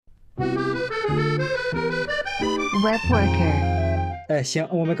Web Worker。行，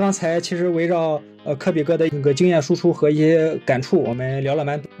我们刚才其实围绕科比哥的那个经验输出和一些感触，我们聊了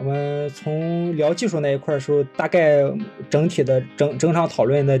蛮多。我们从聊技术那一块的时候，大概整体的整场讨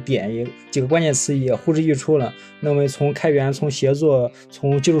论的点也几个关键词也呼之欲出了。那么从开源、从协作、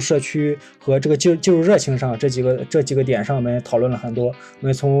从技术社区和这个技术热情上这几个点上，我们讨论了很多。我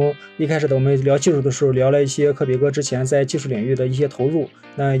们从一开始的我们聊技术的时候，聊了一些科比哥之前在技术领域的一些投入，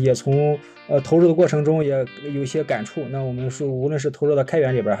那也从投入的过程中也有一些感触。那我们是无论是投入到开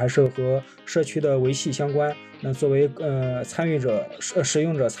源里边，还是和社区的维系相关，那作为参与者、使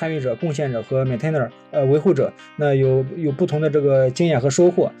用者、参与者、贡献者和 maintainer 维护者，那有不同的这个经验和收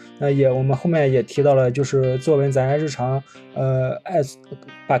获。那我们后面也提到了，就是作为咱日常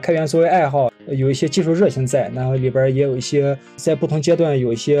把开源作为爱好，有一些技术热情在，然后里边也有一些在不同阶段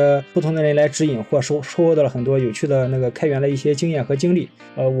有一些不同的人来指引，或收获到了很多有趣的那个开源的一些经验和经历。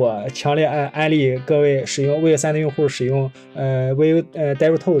我强烈安利各位使用 Vue3的用户使用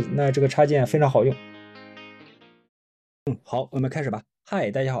Vue.37，那这个插件非常好用。好，我们开始吧。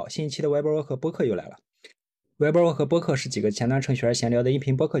嗨，大家好，新一期的 WebWork 播客又来了。WebWork 播客是几个前端程序员闲聊的音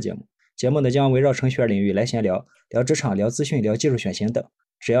频播客节目。节目呢将围绕程序员领域来闲聊，聊职场、聊资讯、聊技术选型等，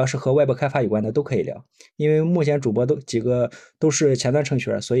只要是和外部开发有关的都可以聊。因为目前主播几个都是前端程序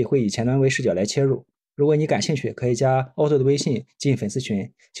员，所以会以前端为视角来切入。如果你感兴趣，可以加 Auto 的微信进粉丝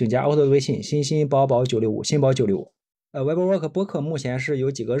群，请加 Auto 的微信新宝宝965新宝965。WebWork 播客目前是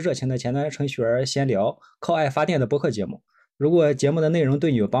有几个热情的前端程序员闲聊、靠爱发电的播客节目。如果节目的内容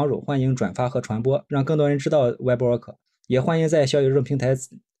对你有帮助，欢迎转发和传播，让更多人知道 WebWork。也欢迎在小宇宙平台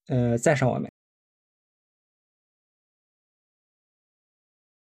赞赏我们。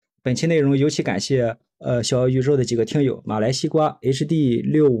本期内容尤其感谢小宇宙的几个听友：马来西瓜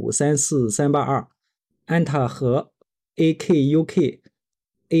HD6534382、安塔和 AKUKAMKRL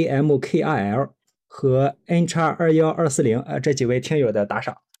和 N21240这几位听友的打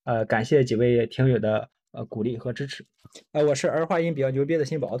赏。感谢几位听友的鼓励和支持。我是儿化音比较牛逼的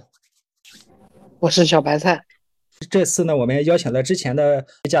新宝头。我是小白菜。这次呢，我们邀请了之前的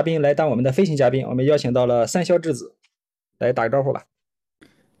嘉宾来当我们的飞行嘉宾，我们邀请到了三肖之子，来打个招呼吧。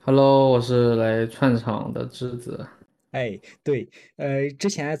Hello，我是来串场的之子。哎，对，之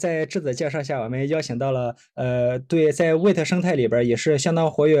前在质子介绍下，我们邀请到了，对，在 Wait 生态里边也是相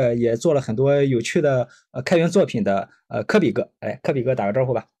当活跃，也做了很多有趣的开源作品的科比哥。哎，科比哥打个招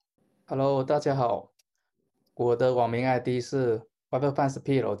呼吧。Hello，大家好，我的网名 ID 是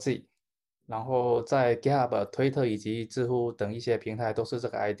WebFansPLG，然后在 GitHub、推特以及知乎等一些平台都是这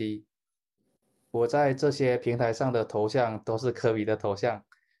个 ID。我在这些平台上的头像都是科比的头像，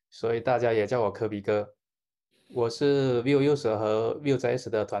所以大家也叫我科比哥。我是 Vue User 和 Vue.js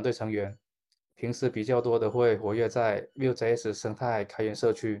的团队成员，平时比较多的会活跃在 Vue.js 生态开源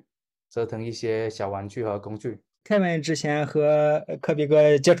社区，折腾一些小玩具和工具。Kevin 之前和科比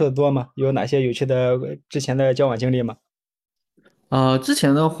哥接触的多吗？有哪些有趣的之前的交往经历吗？之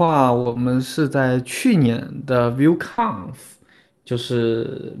前的话，我们是在去年的 VueConf，就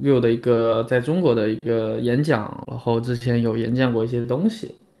是 Vue 的一个在中国的一个演讲，然后之前有演讲过一些东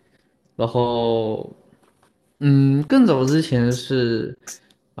西，然后更早之前是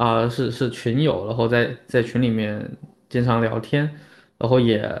群友，然后在群里面经常聊天，然后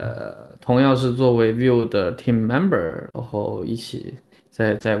也同样是作为 Vue 的 team member，然后一起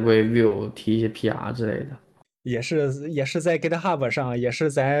在为 Vue 提一些 PR 之类的。也是在 GitHub 上，也是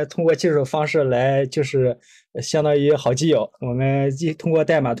咱通过技术方式来，就是相当于好基友。我们通过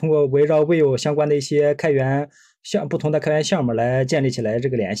代码，通过围绕 Vue 相关的一些不同的开源项目来建立起来这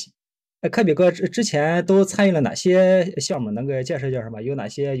个联系。科比哥之前都参与了哪些项目？能给介绍介绍吗？有哪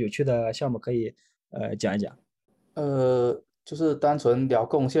些有趣的项目可以讲一讲？就是单纯聊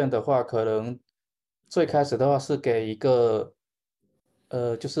贡献的话，可能最开始的话是给一个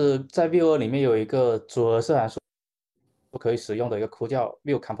就是在 Vue 里面有一个组合式函数可以使用的一个库叫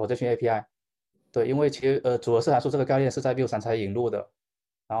Vue Composition API。对，因为其实组合式函数这个概念是在 Vue 3才引入的，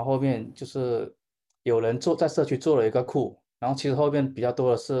然后后面就是有人在社区做了一个库，然后其实后面比较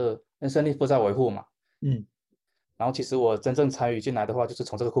多的是人生力负责维护嘛。然后其实我真正参与进来的话，就是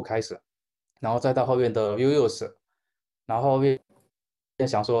从这个库开始，然后再到后面的 Vue Use，然后后面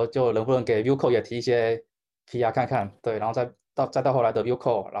想说就能不能给 Vue Code 也提一些 PR 看看，对，然后再到后来的 Vue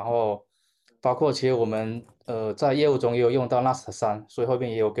Code，然后包括其实我们在业务中也有用到 Last3，所以后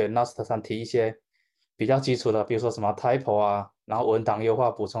面也有给 Last3提一些比较基础的，比如说什么 typo 啊，然后文档优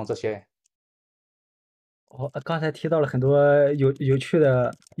化补充这些。刚才提到了很多有趣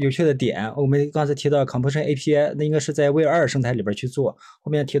的点。我们刚才提到 Composition API，那应该是在 Vue 2生态里边去做。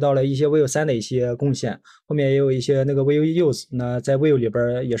后面提到了一些 Vue 3的一些贡献，后面也有一些那个 Vue Use，那在 Vue 里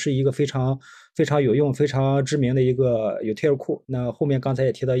边也是一个非常有用、非常知名的一个util库。那后面刚才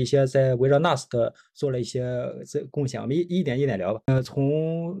也提到一些在围绕 Nast 做了一些贡献，我们一点一点聊吧。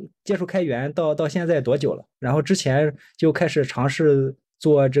从接触开源到现在多久了？然后之前就开始尝试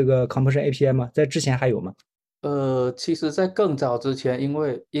做这个 Composition API 吗？在之前还有吗？其实，在更早之前，因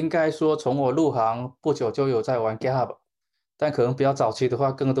为应该说从我入行不久就有在玩 GitHub，但可能比较早期的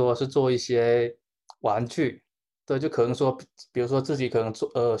话，更多的是做一些玩具。对，就可能说，比如说自己可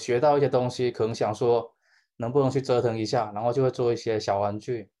能学到一些东西，可能想说能不能去折腾一下，然后就会做一些小玩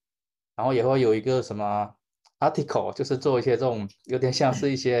具，然后也会有一个什么 article，就是做一些这种有点像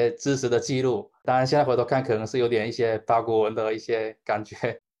是一些知识的记录。当然现在回头看，可能是有点一些八股文的一些感觉。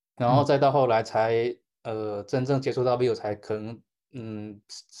然后再到后来才真正接触到 Vue，才可能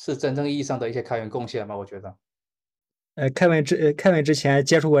是真正意义上的一些开源贡献吧，我觉得。凯文之前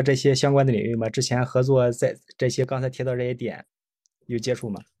接触过这些相关的领域吗？之前合作在这些刚才提到这些点有接触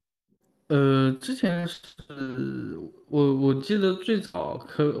吗？之前是我记得最早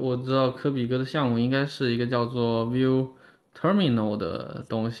我知道科比哥的项目应该是一个叫做 Vue Terminal 的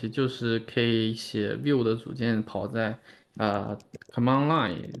东西，就是可以写 Vue 的组件跑在Command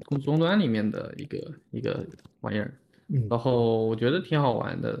Line 终端里面的一个玩意儿，嗯然后我觉得挺好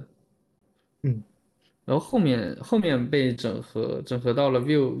玩的，嗯。然后后面被整合到了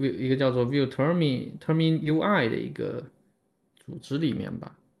Vue 一个叫做 Vue Termin UI 的一个组织里面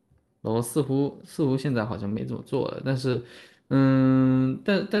吧。然后似乎现在好像没怎么做了，但是，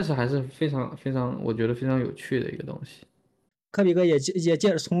但是还是非常非常，我觉得非常有趣的一个东西。科比哥也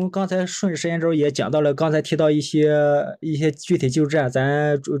从刚才顺着时间轴也讲到了，刚才提到一些具体技术栈，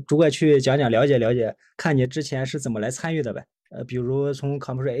咱逐个去讲讲，了解了解，看你之前是怎么来参与的呗。比如从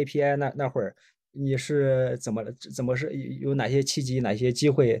Composer API 那会儿，你是怎么是有哪些契机、哪些机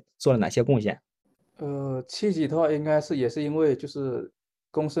会做了哪些贡献？契机的话，应该是也是因为就是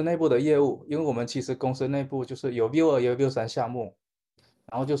公司内部的业务，因为我们其实公司内部就是有 Vue 2也有 Vue 3项目，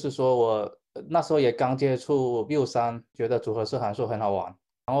然后就是说我那时候也刚接触 Vue 3，觉得组合式函数很好玩，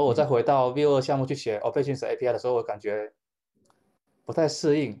然后我再回到 Vue 2项目去写 Operations API 的时候，我感觉不太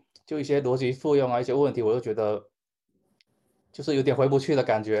适应，就一些逻辑复用啊，一些问题，我就觉得就是有点回不去的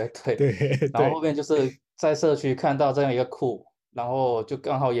感觉，对。对然后对，后面就是在社区看到这样一个库，然后就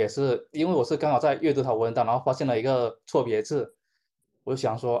刚好也是因为我是刚好在阅读它文档，然后发现了一个错别字，我就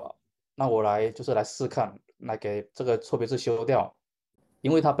想说，那我来试看，来给这个错别字修掉，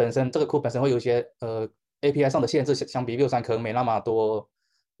因为它本身这个库本身会有一些API 上的限制，相比 Vue 3可能没那么多，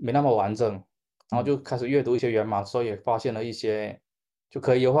没那么完整，然后就开始阅读一些源码，所以也发现了一些就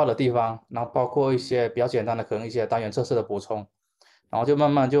可以优化的地方，然后包括一些比较简单的可能一些单元测试的补充，然后就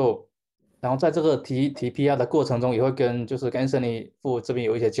慢慢就，然后在这个提 PR 的过程中，也会跟 Anthony 父这边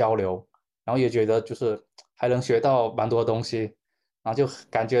有一些交流，然后也觉得就是还能学到蛮多东西，然后就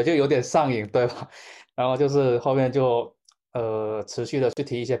感觉就有点上瘾，对吧？然后就是后面就持续的去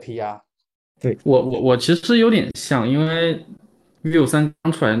提一些 PR。对，我其实有点像，因为 Vue 3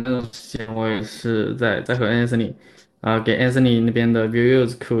刚出来那段时间，我也是在和 Anthony 给 Anthony 那边的 Vue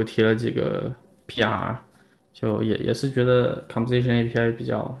Use 库提了几个 PR，就也是觉得 Composition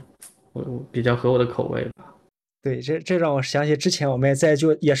API 我比较合我的口味吧。对，这让我想起之前我们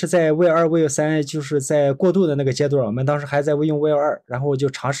也是在 Vue 2、Vue 3，就是在过渡的那个阶段，我们当时还在用 Vue 2，然后就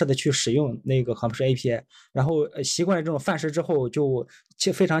尝试的去使用那个 Composition API，然后习惯了这种范式之后，就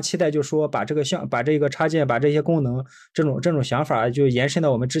非常期待，就说把这个插件、把这些功能这种想法就延伸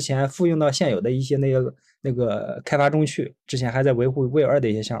到我们之前复用到现有的一些那个开发中去。之前还在维护 Vue 2的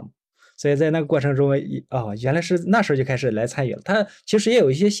一些项目。所以在那个过程中，原来是那时候就开始来参与了。它其实也有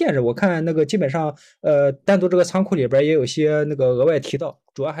一些限制，我看那个基本上，单独这个仓库里边也有些那个额外提到，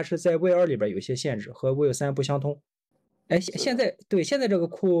主要还是在 Vue 2里边有一些限制，和 Vue 3不相通。哎，现是的。在对现在这个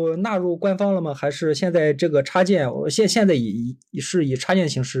库纳入官方了吗？还是现在这个插件，现在以插件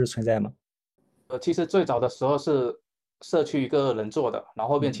形式存在吗？其实最早的时候是社区一个人做的，然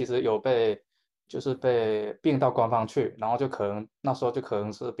后后面嗯其实有就是被并到官方去，然后就可能那时候就可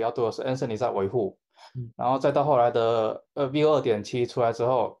能是比较多的是 Anthony 在维护，嗯。然后再到后来的Vue 2.7出来之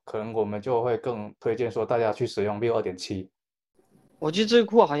后，可能我们就会更推荐说大家去使用 Vue 2.7。我记得这个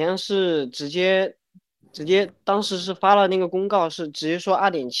库好像是直接当时是发了那个公告，是直接说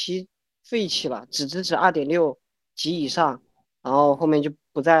2.7废弃了，只支持2.6及以上，然后后面就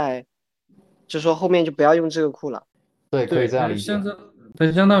不再，就说后面就不要用这个库了，对，可以对，这样理解。它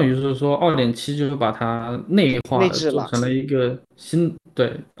相当于是说2.7就是把它内化的内置了。做成了一个新，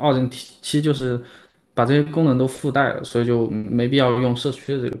对，2.7就是把这些功能都附带了，所以就没必要用社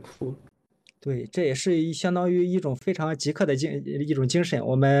区的这个库。对，这也是相当于一种非常极客的一种精神。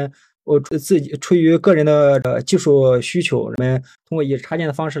我自己出于个人的技术需求，我们通过以插件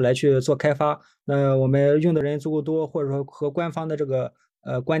的方式来去做开发。那我们用的人足够多，或者说和官方的这个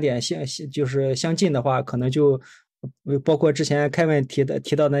观点就是相近的话，可能就包括之前凯文提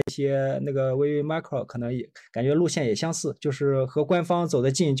到那些那个微微 Micro，可能也感觉路线也相似，就是和官方走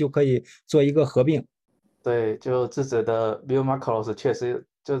得近就可以做一个合并。对，就自己的 Vue Macros 确实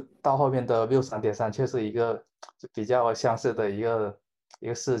就到后面的 Vue 3.3，确实一个就比较相似的一个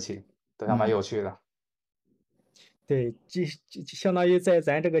事情，对，还蛮有趣的。对，相当于在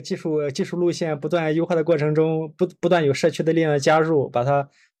咱这个技术路线不断优化的过程中，不断有社区的力量加入，把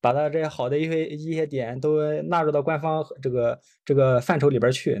它这些好的一些点都纳入到官方这个范畴里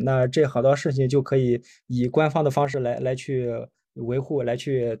边去。那这好多事情就可以以官方的方式来去维护，来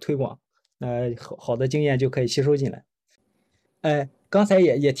去推广。那好的经验就可以吸收进来。哎，刚才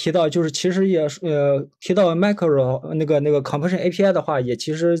也提到，就是其实也提到 Macro 那个 Composition API 的话，也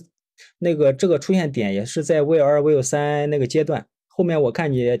其实这个出现点也是在 Vue 2、Vue 3那个阶段。后面我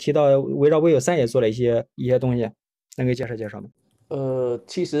看你也提到围绕 Vue 3也做了一些东西，能给介绍介绍吗？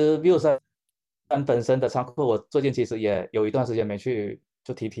其实 Vue 3本身的仓库，我最近其实也有一段时间没去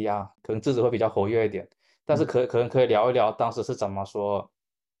就 TPR，可能自己会比较活跃一点，但是可能可以聊一聊当时是怎么说，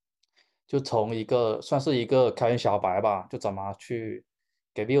就从一个算是一个开源小白吧，就怎么去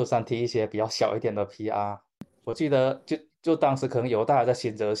给 Vue 3提一些比较小一点的 PR。我记得就当时可能犹大还在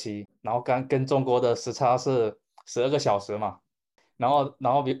新泽西，然后刚跟中国的时差是12个小时嘛，然后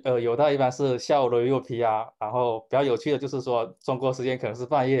犹大一般是下午6 PR，然后比较有趣的就是说中国时间可能是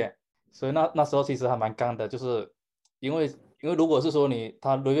半夜，所以那时候其实还蛮干的，就是因为如果是说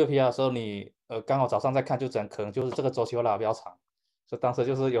他 review PR 的时候你刚好早上在看，就可能就是这个周期会拉得比较长，所以当时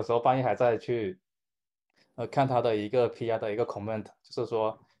就是有时候半夜还在去看他的一个 PR 的一个 comment，就是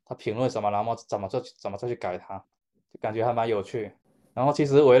说他评论什么，然后怎么再去改它，就感觉还蛮有趣。然后其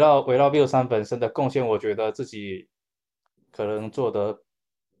实围绕 Vue 3本身的贡献，我觉得自己可能做的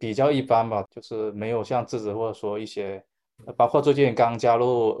比较一般吧，就是没有像智子或者说一些，包括最近刚加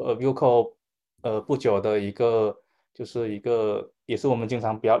入Vue Code 不久的就是一个也是我们经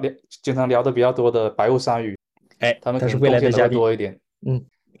常聊的比较多的白雾山语，哎，他们可他是未能贡献的来的嘉宾。会多一点。嗯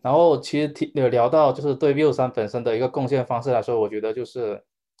然后其实有聊到就是对 Vue 3本身的一个贡献方式来说，我觉得就是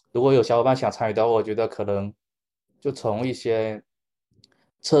如果有小伙伴想参与的话，我觉得可能就从一些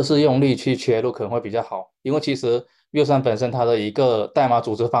测试用例去切入可能会比较好，因为其实 Vue 3本身它的一个代码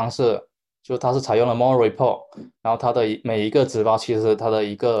组织方式，就它是采用了 More Report，然后它的每一个指包其实它的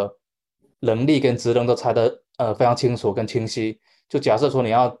一个能力跟职能都拆得非常清楚跟清晰。就假设说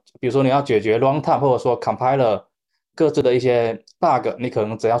比如说你要解决 runtime 或者说 compiler 各自的一些 bug，你可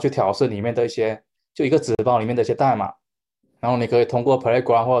能只要去调试里面的就一个指包里面的一些代码，然后你可以通过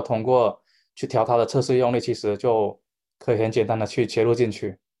playground 或者通过去调它的测试用例，其实就可以很简单的去切入进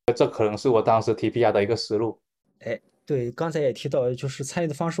去。这可能是我当时 TPR 的一个思路。哎，对，刚才也提到，就是参与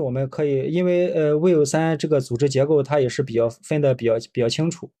的方式，我们可以，因为Vue 3这个组织结构它也是分的比较清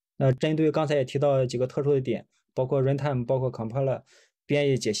楚。那针对刚才也提到几个特殊的点，包括 runtime，包括 compiler、编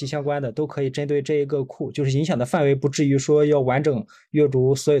译、解析相关的，都可以针对这一个库，就是影响的范围不至于说要完整阅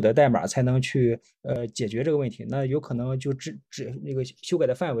读所有的代码才能去解决这个问题。那有可能就只那个修改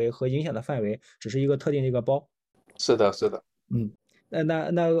的范围和影响的范围只是一个特定的一个包。是的，是的。嗯，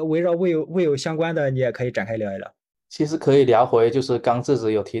那围绕 Vue 相关的，你也可以展开聊一聊。其实可以聊回就是刚智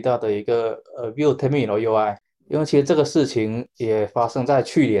子有提到的一个Vue Terminal UI，因为其实这个事情也发生在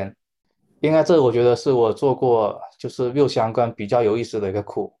去年，应该这我觉得是我做过就是 Vue 相关比较有意思的一个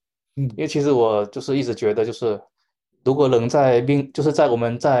库，嗯因为其实我就是一直觉得就是如果能就是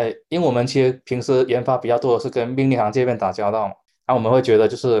因为我们其实平时研发比较多的是跟命令行界面打交道嘛，然后我们会觉得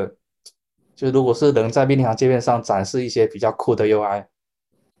就如果是能在命令行界面上展示一些比较酷的 UI，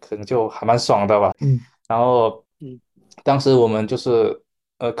可能就还蛮爽的吧。嗯然后嗯当时我们就是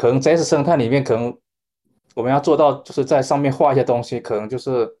可能 JS 生态里面，可能我们要做到就是在上面画一些东西，可能就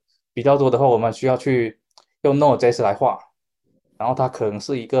是比较多的话，我们需要去用 No.37 来画，然后它可能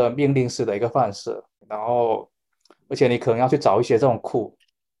是一个命令式的一个范式，然后而且你可能要去找一些这种库，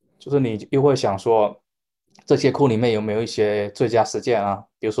就是你又会想说这些库里面有没有一些最佳实践啊，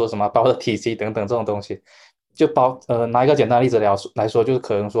比如说什么包的体系等等这种东西，拿一个简单的例子来说，就是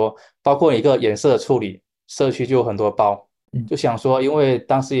可能说包括一个颜色的处理，社区就有很多包。嗯就想说，因为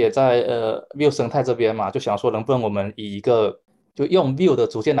当时也在Vue 生态这边嘛，就想说能不能我们就用 Vue 的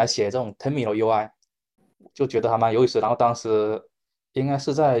组件来写这种 Terminal UI，就觉得还蛮有意思。然后当时应该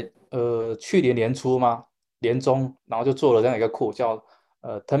是在去年年初嘛，年中，然后就做了这样一个库叫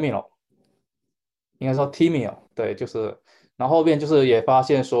Terminal。应该说 Timio，对，就是然后后面就是也发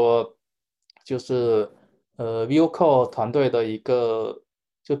现说，就是Vue 团队的一个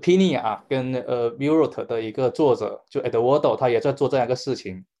就 Pinia 跟Vue 的一个作者就 Eduardo，他也在做这样一个事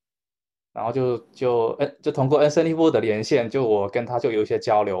情，然后就通过 NCNF 的连线，就我跟他就有一些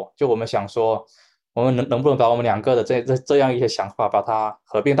交流，就我们想说，我们能不能把我们两个的这样一些想法把它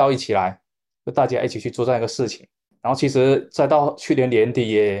合并到一起来，就大家一起去做这样一个事情。然后其实再到去年年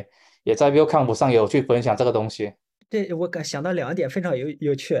底也在 ViewCamp 上有去分享这个东西。这我想到2点非常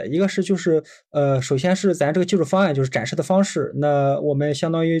有趣，一个是就是首先是咱这个技术方案就是展示的方式，那我们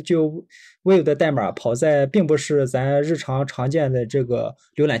相当于就 Vue 的代码跑在并不是咱日常常见的这个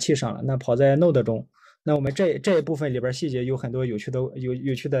浏览器上了，那跑在 Node 中。那我们这一部分里边细节有很多有趣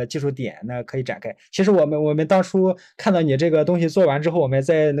的技术点，那可以展开。其实我们当初看到你这个东西做完之后，我们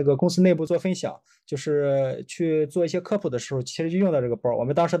在那个公司内部做分享，就是去做一些科普的时候，其实就用到这个包。我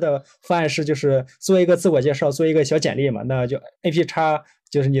们当时的方案是就是做一个自我介绍，做一个小简历嘛，那就 AP 叉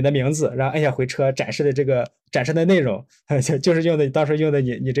就是你的名字，然后按下回车展示的展示的内容，就是当时用的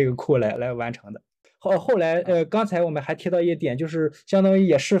你这个库来完成的。后来，刚才我们还提到一点，就是相当于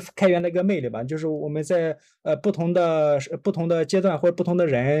也是开源的一个魅力吧，就是我们在不同的阶段或者不同的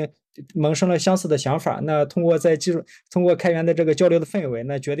人萌生了相似的想法，那通过开源的这个交流的氛围，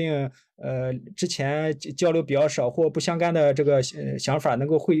那决定之前交流比较少或不相干的这个想法能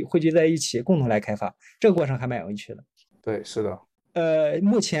够汇聚在一起，共同来开发，这个过程还蛮有趣的。对，是的。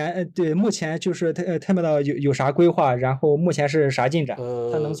目前就是 Terminal 有啥规划，然后目前是啥进展，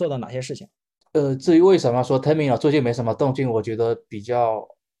它能呃做到哪些事情？至于为什么说 Terminal 最近没什么动静，我觉得比较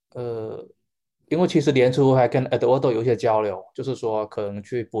呃，因为其实年初还跟 Eduardo 有一些交流，就是说可能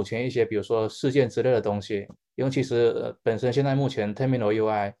去补全一些，比如说事件之类的东西。因为其实本身现在目前 Terminal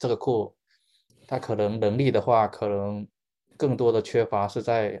UI 这个库，它可能能力的话，可能更多的缺乏是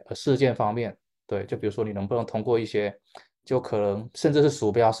在事件方面。对，就比如说你能不能通过一些，就可能甚至是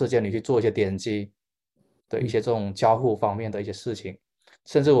鼠标事件，你去做一些点击的一些这种交互方面的一些事情。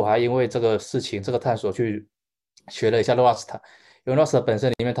甚至我还因为这个事情这个探索去学了一下 Rust，因为 Rust 本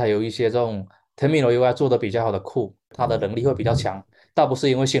身里面它有一些这种 Terminal UI 做的比较好的库，它的能力会比较强，倒不是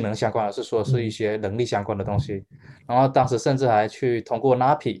因为性能相关，而是说是一些能力相关的东西。然后当时甚至还去通过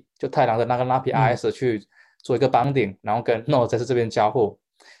NAPI 就太郎的那个 NAPI RS 去做一个 binding，然后跟 Node 在这边交互，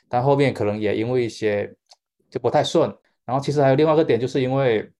但后面可能也因为一些就不太顺。然后其实还有另外一个点，就是因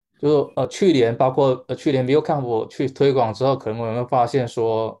为就是去年包括去年 ViewCamp 去推广之后，可能我们发现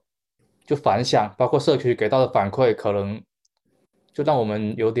说，就反响，包括社区给到的反馈，可能就让我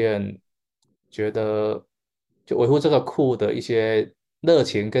们有点觉得，就维护这个库的一些热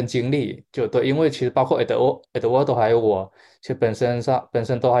情跟精力，就对，因为其实包括 Eduardo 还有我，其实本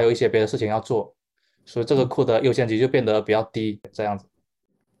身都还有一些别的事情要做，所以这个库的优先级就变得比较低，这样子。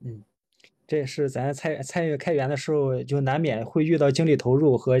嗯，这也是咱参与开源的时候，就难免会遇到精力投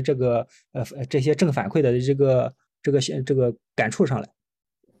入和这些正反馈的这个感触上来。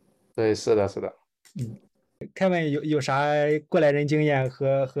对，是的，是的。Kevin 有啥过来人经验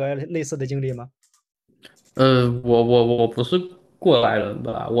和类似的经历吗？我不是过来人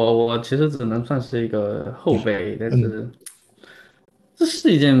吧，我其实只能算是一个后辈，但是这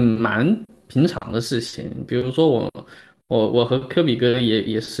是一件蛮平常的事情。比如说我和科比哥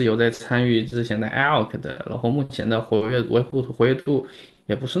也是有在参与之前的 ALK 的，然后目前的活跃度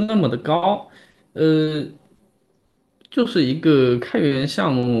也不是那么的高，呃，就是一个开源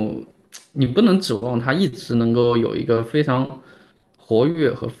项目，你不能指望它一直能够有一个非常活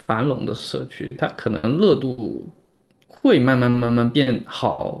跃和繁荣的社区，它可能热度会慢慢变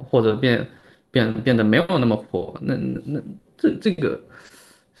好，或者变得没有那么火。那这个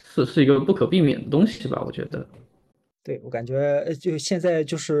是一个不可避免的东西吧？我觉得。对，我感觉就现在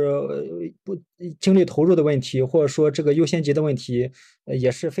就是不精力投入的问题，或者说这个优先级的问题，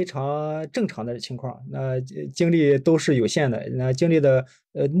也是非常正常的情况。那精力都是有限的，那精力的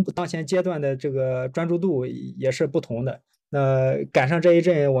当前阶段的这个专注度也是不同的。那赶上这一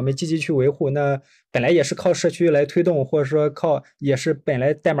阵，我们积极去维护，那本来也是靠社区来推动，或者说也是本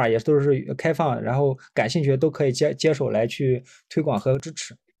来代码也都是开放，然后感兴趣都可以接手来去推广和支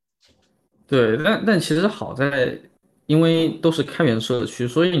持。对，但其实好在，因为都是开源社区，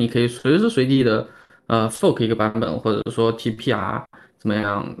所以你可以随时随地的fork 一个版本，或者说 TPR 怎么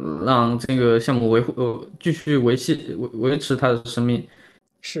样，让这个项目继续维持它的生命。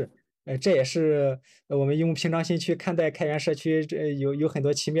是，这也是我们用平常心去看待开源社区，这有很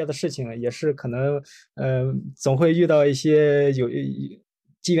多奇妙的事情，也是可能，总会遇到一些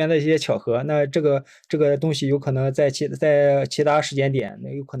机缘的一些巧合。那这个东西有可能在其他时间点，那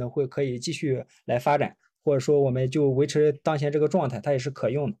有可能可以继续来发展，或者说我们就维持当前这个状态，它也是可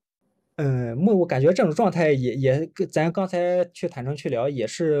用的。我感觉这种状态也跟咱刚才去坦诚去聊，也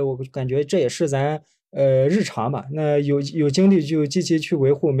是我感觉这也是咱日常吧。那有精力就积极去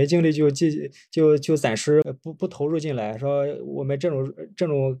维护，没精力就暂时不投入进来。说我们这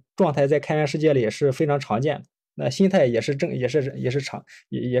种状态在开源世界里也是非常常见的。那心态也是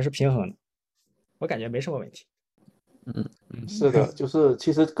也是平衡的，我感觉没什么问题。是的，就是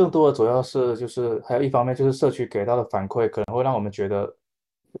其实更多的主要是就是还有一方面就是社区给到的反馈可能会让我们觉得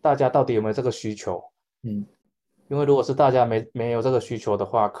大家到底有没有这个需求。嗯因为如果是大家没有这个需求的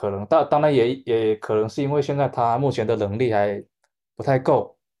话，可能当然也可能是因为现在他目前的能力还不太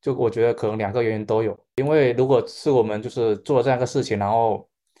够，就我觉得可能两个原因都有。因为如果是我们就是做了这样一个事情，然后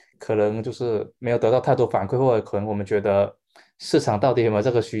可能就是没有得到太多反馈，或者可能我们觉得市场到底有没有这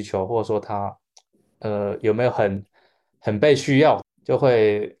个需求，或者说它有没有很被需要，就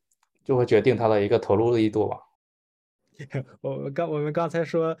会决定它的一个投入力度吧。我们刚才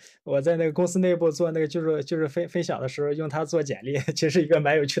说我在那个公司内部做那个就是分享的时候用它做简历，其实是一个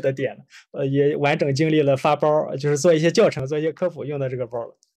蛮有趣的点的。也完整经历了发包，就是做一些教程，做一些科普用的这个包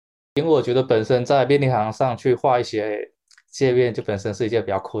了。因为我觉得本身在便利行上去画一些界面，就本身是一件比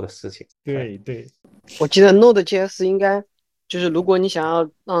较酷的事情。对对，我记得 Node.js 应该就是如果你想要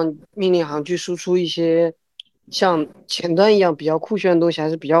让命令行去输出一些像前端一样比较酷炫的东西，还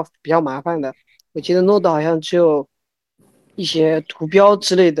是比较麻烦的。我记得 Node 好像只有一些图标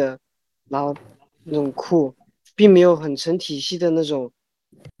之类的，然后那种库，并没有很成体系的那种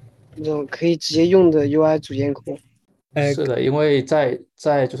可以直接用的 UI 组件库。是的，因为在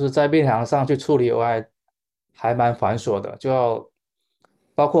面行上去处理 UI 还蛮繁琐的，就要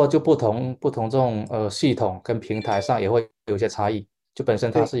包括就不同这种系统跟平台上也会有一些差异，就本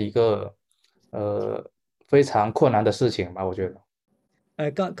身它对。是一个非常困难的事情吧，我觉得。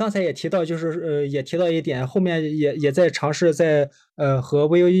刚才也提到，就是也提到一点，后面也在尝试和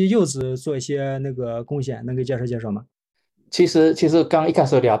VUE 柚子做一些那个贡献，能给介绍介绍吗？其实刚一开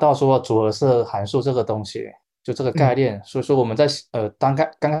始聊到说组合式函数这个东西，就这个概嗯，念，所以说我们在刚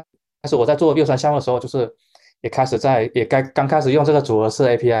开始我在做六三项目的时候，就是刚开始用这个组合式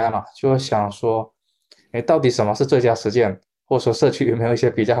API 嘛，就会想说，哎，到底什么是最佳实践，或者说社区有没有一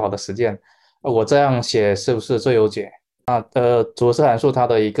些比较好的实践？我这样写是不是最优解？组合式函数它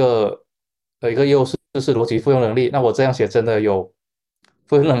的一个优势就是逻辑复用能力，那我这样写真的有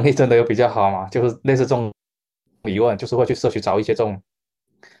复用能力真的有比较好吗？就是类似这种疑问，就是会去社区找一些这种，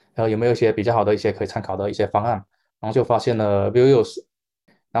有没有一些比较好的一些可以参考的一些方案，然后就发现了 Vue.js，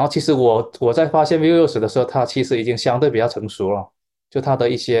然后其实我在发现 Vue.js 的时候，它其实已经相对比较成熟了，就它的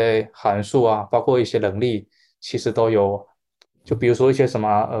一些函数啊，包括一些能力，其实都有，就比如说一些什么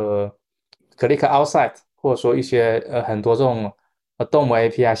click outside，或者说一些很多这种动物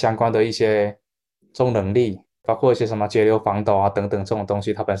API 相关的一些这种能力，包括一些什么节流防抖啊等等这种东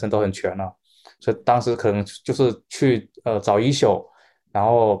西，它本身都很全了。所以当时可能就是去找一宿，然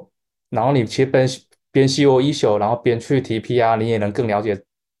后你其实边修一宿，然后边去 TP 啊，你也能更了解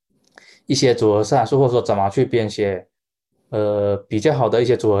一些组合式函数，或者说怎么去编写比较好的一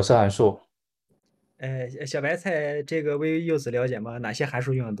些组合式函数。小白菜这个 VUE 柚子了解吗？哪些函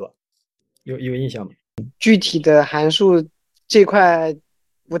数用的多？有印象吗？具体的函数这块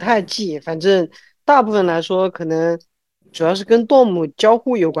不太记，反正大部分来说，可能主要是跟 DOM 交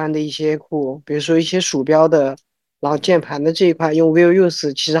互有关的一些库，比如说一些鼠标的，然后键盘的这一块，用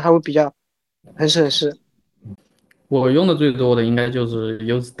Vue.js 其实还会比较很省事。我用的最多的应该就是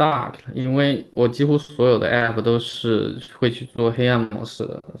Use Dark，因为我几乎所有的 App 都是会去做黑暗模式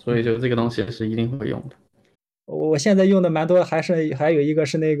的，所以就这个东西是一定会用的。我现在用的蛮多，还有一个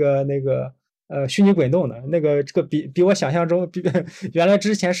是那个虚拟滚动的那个，这个比我想象中原来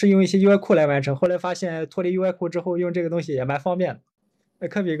之前是用一些 UI 库来完成，后来发现脱离 UI 库之后用这个东西也蛮方便的。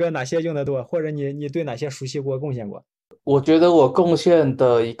科比哥哪些用的多，或者你对哪些熟悉过、贡献过？我觉得我贡献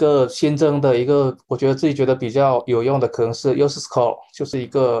的一个新增的一个，我觉得自己觉得比较有用的，可能是 useScore，就是一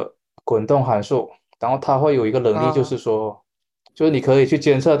个滚动函数，然后它会有一个能力，就啊，是说，就是你可以去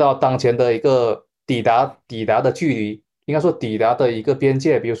监测到当前的一个抵达的距离，应该说抵达的一个边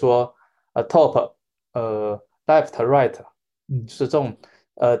界，比如说top，left right，就嗯，是这种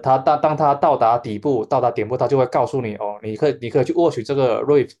它当它到达顶部，它就会告诉你哦，你可以去获取这个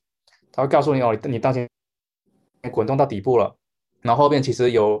rate，它会告诉你哦，你当前滚动到底部了，然后后面其实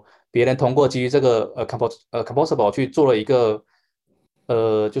有别人通过基于这个composable 去做了一个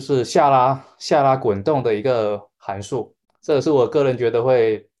就是下拉滚动的一个函数，这个是我个人觉得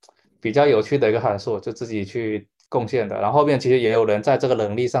会比较有趣的一个函数，就自己去贡献的。然后后面其实也有人在这个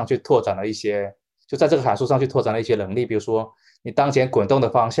能力上去拓展了一些，就在这个函数上去拓展了一些能力，比如说你当前滚动的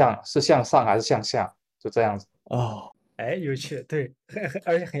方向是向上还是向下，就这样子。哦，哎，有趣，对，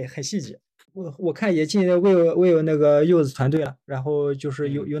而且很细节。我看也进为有那个柚子团队了，然后就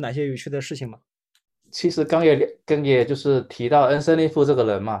是有哪些有趣的事情吗？其实刚也就是提到恩森利夫这个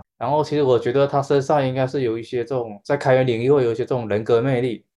人嘛，然后其实我觉得他身上应该是有一些这种在开源领域会有一些这种人格魅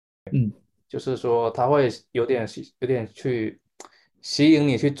力，嗯就是说他会有点去吸引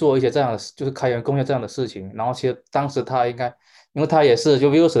你去做一些这样的事，就是开源贡献这样的事情。然后其实当时他应该，因为他也是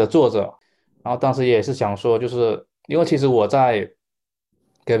就 Views 的作者，然后当时也是想说，就是因为其实我在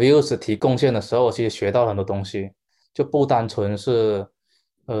给 Views 提贡献的时候，其实学到了很多东西，就不单纯是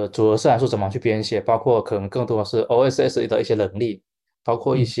组合式函数怎么去编写，包括可能更多的是 OSS 的一些能力，包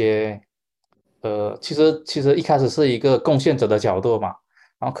括一嗯些其实一开始是一个贡献者的角度嘛。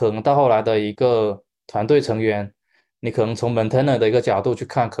然后可能到后来的一个团队成员，你可能从 maintainer 的一个角度去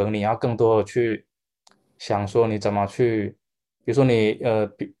看，可能你要更多的去想说你怎么去，比如说你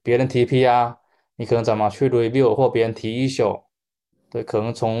别人提 P 啊，你可能怎么去 review 或别人提 issue，对，可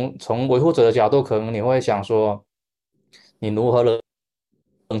能从维护者的角度，可能你会想说你如何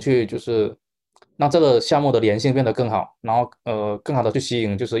能去就是让这个项目的粘性变得更好，然后更好的去吸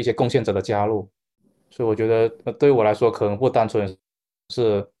引就是一些贡献者的加入。所以我觉得对于我来说，可能不单纯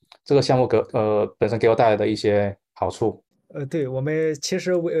是这个项目本身给我带来的一些好处。对，我们其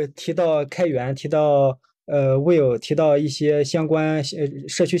实提到开源，提到Will，提到一些相关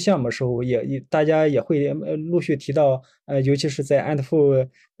社区项目的时候，大家也会陆续提到尤其是在安德富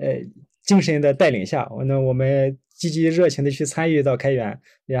精神的带领下，我们积极热情的去参与到开源。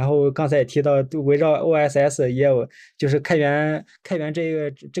然后刚才也提到，围绕 OSS 也有，就是开源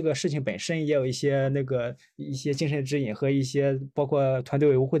这个事情本身也有一些精神指引和一些包括团队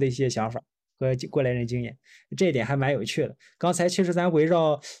维护的一些想法和过来人经验，这一点还蛮有趣的。刚才其实咱围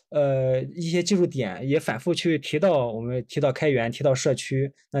绕一些技术点也反复去提到，我们提到开源，提到社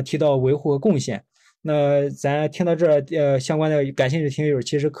区，那提到维护和贡献。那咱听到这儿，相关的感兴趣的听友，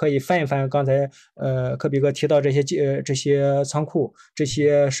其实可以翻一翻刚才科比哥提到这些仓库、这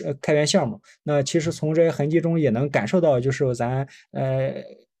些开源项目。那其实从这些痕迹中也能感受到，就是咱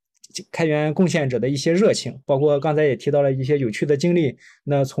开源贡献者的一些热情，包括刚才也提到了一些有趣的经历。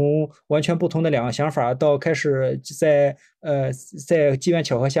那从完全不同的两个想法，到开始在机缘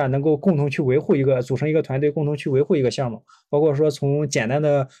巧合下，能够共同去维护组成一个团队，共同去维护一个项目。包括说从简单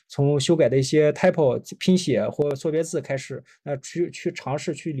的修改的一些 typo 拼写或错别字开始，去尝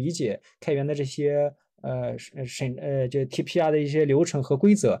试去理解开源的这些就 TPR 的一些流程和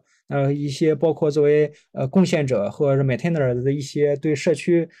规则，一些包括作为贡献者或者 maintainer 的一些对社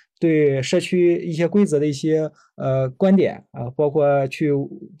区一些规则的一些观点啊，包括去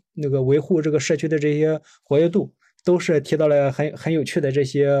那个维护这个社区的这些活跃度。都是提到了很有趣的这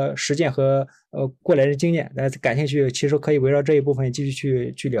些实践和过来的经验，大家感兴趣，其实可以围绕这一部分继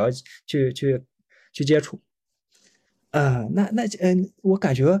续去了解，去接触。我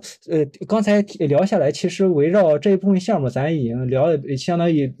感觉刚才聊下来，其实围绕这一部分项目，咱已经聊的相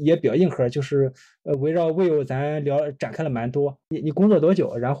当于也比较硬核，就是围绕 Will 咱展开了蛮多。你工作多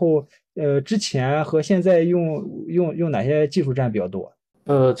久？然后之前和现在用哪些技术栈比较多？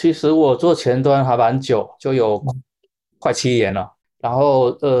其实我做前端还蛮久，就有快7年了。然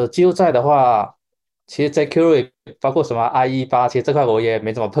后技术债的话，其实 jQuery 包括什么 IE8，其实这块我也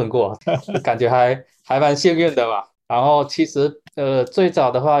没怎么碰过，就感觉还蛮幸运的吧。然后其实最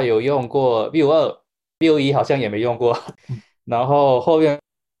早的话有用过 Vue 2，Vue 1好像也没用过。然后后面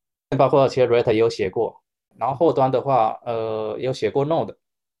包括其实 React 也有写过，然后后端的话也有写过 Node。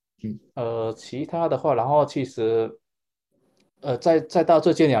其他的话，然后其实再到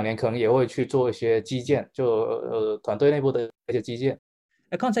最近2年，可能也会去做一些基建，就团队内部的一些基建。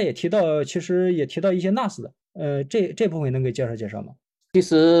哎，刚才也提到，其实也提到一些 NAS 的，这部分能给介绍介绍吗？其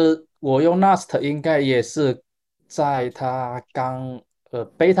实我用 Nast 应该也是在它刚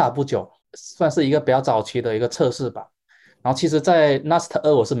beta 不久，算是一个比较早期的一个测试吧。然后其实，在 Nast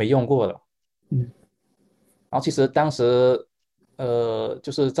 2我是没用过的。嗯然后其实当时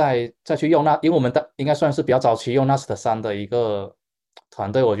就是再去用因为我们应该算是比较早期用 Nast 3的一个团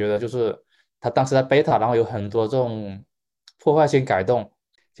队，我觉得就是他当时在 beta，然后有很多这种破坏性改动，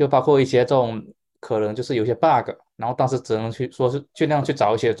就包括一些这种可能就是有些 bug，然后当时只能去说是尽量去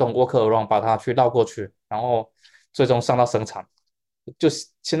找一些这种 workaround 把它去绕过去，然后最终上到生产。就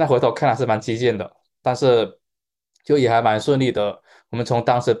现在回头看还是蛮激进的，但是就也还蛮顺利的。我们从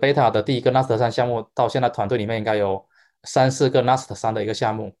当时 beta 的第一个 Nast 3项目到现在团队里面应该有3、4个 Nast 3的一个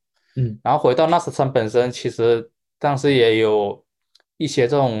项目。嗯然后回到 Nast 3本身，其实当时也有一些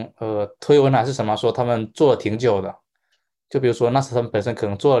这种推文还是什么说他们做了挺久的，就比如说 Nast 3本身可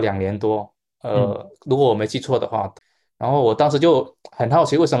能做了2年多，嗯如果我没记错的话。然后我当时就很好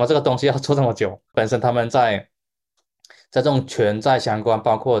奇，为什么这个东西要做这么久？本身他们在在这种全债相关，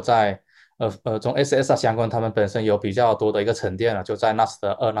包括在这种 SSR 相关，他们本身有比较多的一个沉淀了，就在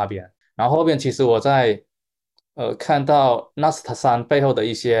NAST2那边。然后后面其实我在看到 NAST3背后的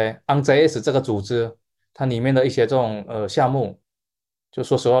一些 OnJS 这个组织，它里面的一些这种项目，就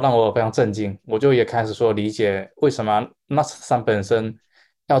说实话让我非常震惊。我就也开始说理解为什么 NAST3本身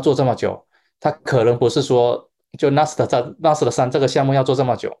要做这么久。它可能不是说就 NAST3这个项目要做这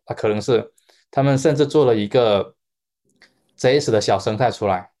么久，它可能是他们甚至做了一个 JS 的小生态出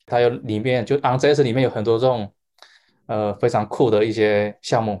来，它有里面就 OnJS 里面有很多这种非常酷的一些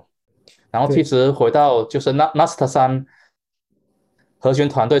项目。然后其对实回到就是 NAST3核心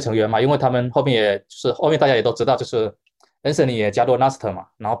团队成员嘛，因为他们后面也就是后面大家也都知道，就是 Anthony 也加入 NAST 嘛，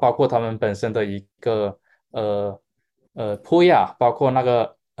然后包括他们本身的一个Puya，包括那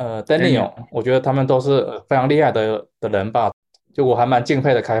个Daniel，我觉得他们都是非常厉害的人吧，就我还蛮敬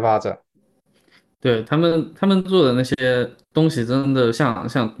佩的开发者。对他们做的那些东西，真的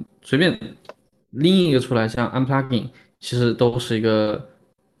像随便拎一个出来，像 Unplugging，其实都是一个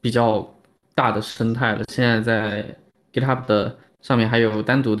比较大的生态了。现在在 GitHub 的上面还有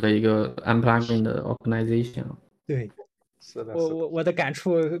单独的一个 Unplugging 的 organization。对。是的，是的。我的感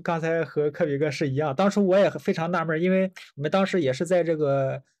触刚才和科比哥是一样，当时我也非常纳闷，因为我们当时也是在这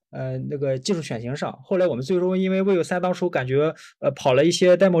个那个技术选型上，后来我们最终因为 Vue 3当初感觉跑了一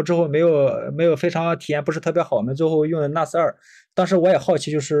些 demo 之后没有非常体验不是特别好，我们最后用的 NAS2。当时我也好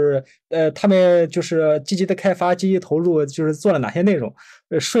奇，就是他们就是积极的开发、积极投入，就是做了哪些内容，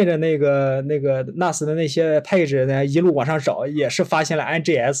顺着那个 NAS 的那些配置呢一路往上找，也是发现了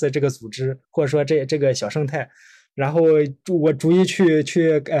NGS 这个组织或者说这个小生态。然后我逐一去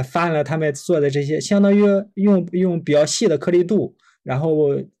翻了他们做的这些，相当于用比较细的颗粒度，然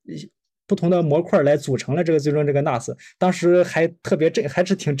后不同的模块来组成了这个最终这个 NAS，当时还特别还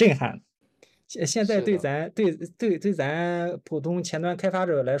是挺震撼的。现在是的。对咱普通前端开发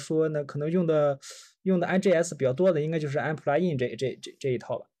者来说呢，可能用的 NGS 比较多的，应该就是 Unplugin 这一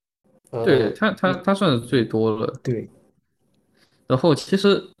套吧。对，呃，它算是最多了。对，然后其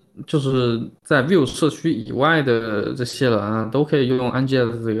实就是在 Vue 社区以外的这些人啊，都可以用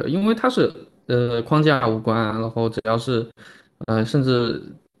NGS 这个，因为它是框架无关啊，然后只要是甚至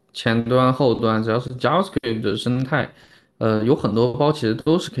前端后端只要是 JavaScript 的生态，有很多包其实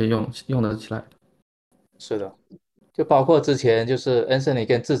都是可以用得起来的。是的。就包括之前就是 Anthony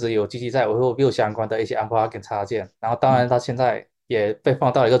跟智子有积极在维护 Vue 相关的一些 Unplugin 插件，然后当然他现在也被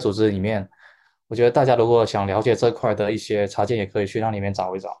放到了一个组织里面。我觉得大家如果想了解这块的一些插件，也可以去那里面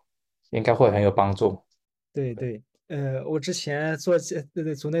找一找，应该会很有帮助。对对，我之前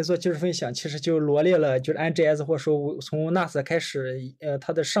组内做技术分享，其实就罗列了，就是 NGS 或者说从 NAS 开始，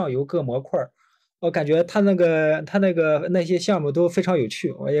它的上游各模块儿，我感觉它那些项目都非常有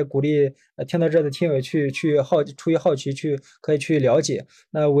趣，我也鼓励听到这的听友出于好奇可以去了解。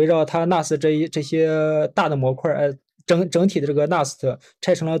那围绕它 NAS 这些大的模块儿，整体的这个 NAS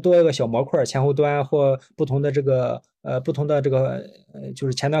拆成了多个小模块，前后端或不同的就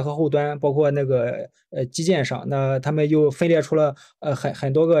是前端和后端，包括那个基建上，那他们又分裂出了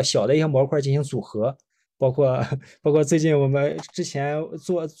很多个小的一些模块进行组合，包括包括最近我们之前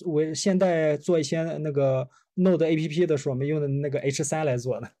现在做一些那个 Node APP 的时候，我们用的那个 H3来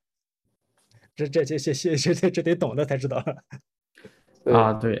做的，这得懂的才知道。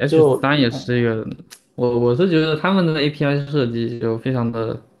啊，对。对，H 就三也是一个，我是觉得他们的 API 设计就非常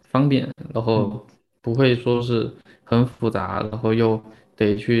的方便，然嗯，后不会说是很复杂，然后又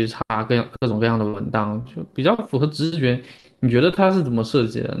得去查各种各样的文档，就比较符合直觉。你觉得它是怎么设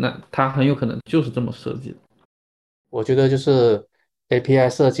计的？那它很有可能就是这么设计的。我觉得就是 API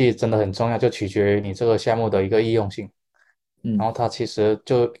设计真的很重要，就取决于你这个项目的一个易用性。然嗯，后它其实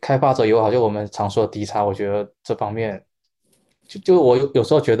就开发者友好，就我们常说的低差，我觉得这方面就我有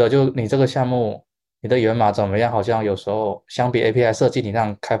时候觉得，就你这个项目你的源码怎么样，好像有时候相比 API 设计，你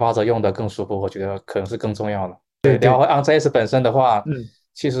让开发者用的更舒服，我觉得可能是更重要的。对，聊回 OnJS 本身的话，嗯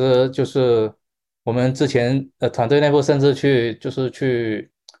其实就是我们之前团队内部甚至去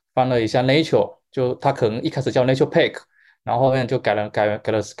翻了一下 Nature，就它可能一开始叫 Nature Pack，然后后面就改成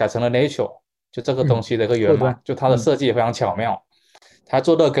了 Nature，就这个东嗯，西的一个源码，后端，就它的设计也非常巧妙。它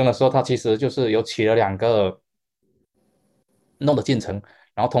做热更的时候，它其实就是有起了两个 Node 进程，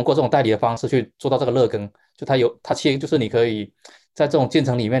然后通过这种代理的方式去做到这个热更。就它其实就是你可以在这种进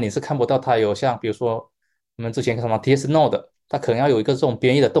程里面，你是看不到它有像比如说我们之前什么 TS Node，它可能要有一个这种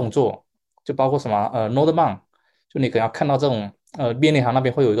编译的动作，就包括什么Node man，就你可能要看到这种命令行那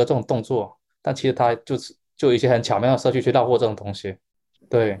边会有一个这种动作，但其实它就有一些很巧妙的设计去绕过这种东西。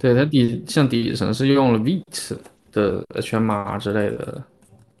对。对，它像底层是用了 Vite 的全码之类的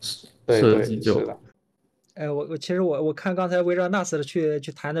对对，设计就，是的。我其实我看刚才围绕 NAS 的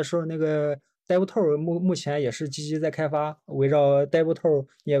去谈的时候，那个 DevTool 目前也是积极在开发，围绕 DevTool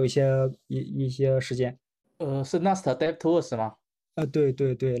也有一些时间。是 Nast DevTools 吗？对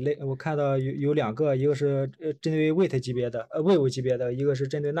对对，我看到有两个，一个是针对 Wait 级别的，Wave 级别的，一个是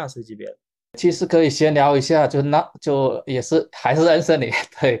针对 NAS 级别的。其实可以先聊一下，就也是还是 Anthony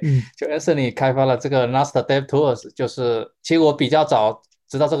对，嗯就 Anthony 开发了这个 Nast DevTools，就是其实我比较早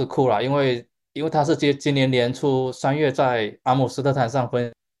知道这个库了，因为它是今年年初3月在阿姆斯特丹上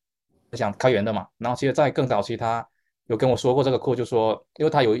分享开源的嘛，然后其实在更早期他有跟我说过这个库，就说因为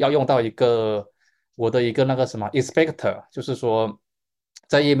他有要用到我的一个那个什么 inspector，就是说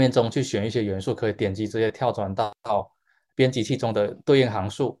在页面中去选一些元素，可以点击直接跳转到编辑器中的对应函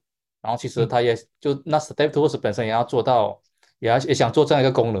数。然后其实他也就那 StepTools 本身也要做到，也想做这样一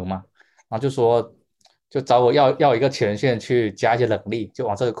个功能嘛，然后就说就找我要一个权限去加一些能力，就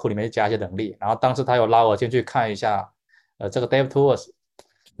往这个库里面加一些能力。然后当时他有拉我进去看一下，这个 DevTools，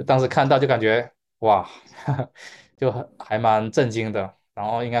就当时看到就感觉哇，就还蛮震惊的。然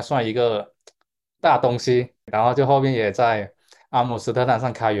后应该算一个大东西，然后就后面也在阿姆斯特丹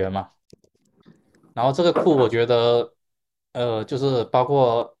上开源嘛。然后这个库我觉得，就是包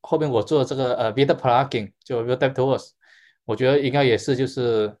括后面我做的这个Vite plugin，就 Vite DevTools，我觉得应该也是就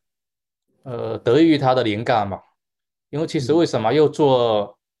是得益于它的灵感吧。因为其实为什么又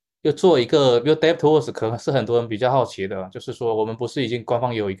做一个 Vite DevTools，可能是很多人比较好奇的，就是说我们不是已经官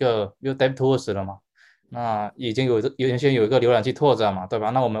方有一个 Vite DevTools 了吗？那已经原先有一个浏览器拓展嘛，对吧？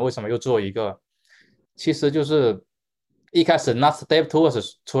那我们为什么又做一个？其实就是一开始 Not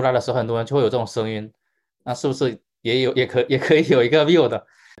DevTools 出来的时候，很多人就会有这种声音，那是不是也可以有一个 view 的？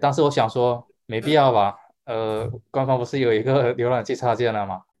当时我想说没必要吧，官方不是有一个浏览器插件了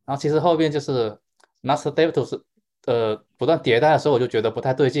吗？然后其实后面就是 Not DevTools 不断迭代的时候，我就觉得不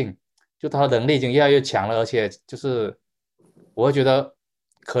太对劲，就它的能力已经越来越强了，而且就是我会觉得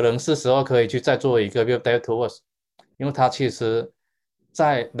可能是时候可以去再做一个 View DevTools，因为它其实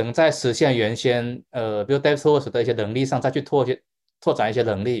能在实现原先View DevTools 的一些能力上再去拓展一些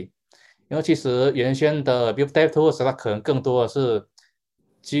能力，因为其实原先的 View DevTools 它可能更多的是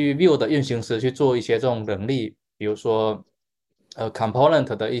基于 View 的运行时去做一些这种能力，比如说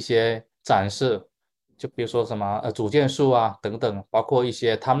Component 的一些展示，就比如说什么组件数啊等等，包括一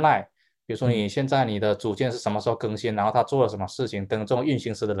些 timeline，比如说你现在你的组件是什么时候更新，然后它做了什么事情等这种运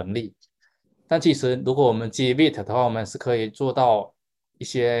行时的能力。但其实如果我们基于 Vite 的话，我们是可以做到一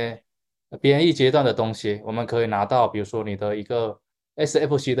些编译阶段的东西，我们可以拿到比如说你的一个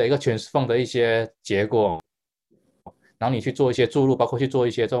SFC 的一个 transform 的一些结果，然后你去做一些注入，包括去做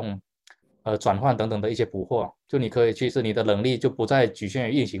一些这种转换等等的一些捕获，就你可以其实你的能力就不再局限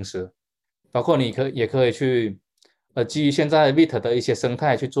于运行时，包括也可以去基于现在 Vite 的一些生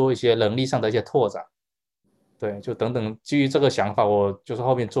态去做一些能力上的一些拓展。对，就等等，基于这个想法，我就是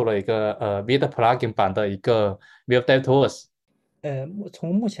后面做了一个Vite plugin 版的一个 Vue DevTools。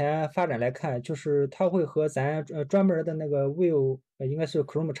从目前发展来看，就是它会和咱专门的那个 Vue 应该是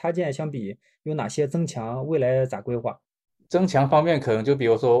Chrome 插件相比，有哪些增强？未来咋规划？增强方面，可能就比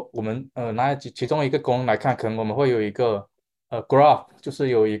如说我们拿其中一个功能来看，可能我们会有一个graph，就是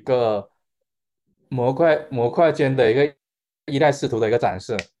有一个模块间的一个依赖视图的一个展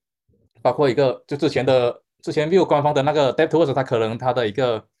示，包括一个就之前 Vue 官方的那个 DevTools，它可能它的一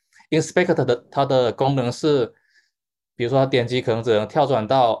个 inspector 的它的功能是，比如说它点击可能只能跳转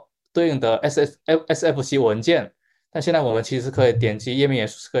到对应的 SFC 文件，但现在我们其实可以点击页面也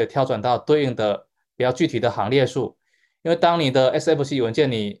是可以跳转到对应的比较具体的行列数。因为当你的 SFC 文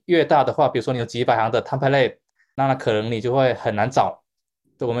件你越大的话，比如说你有几百行的 template，那可能你就会很难找。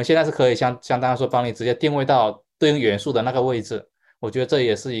对，我们现在是可以相当于说帮你直接定位到对应元素的那个位置，我觉得这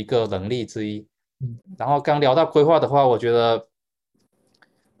也是一个能力之一。然后刚聊到规划的话，我觉得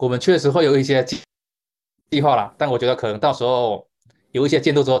我们确实会有一些计划啦，但我觉得可能到时候有一些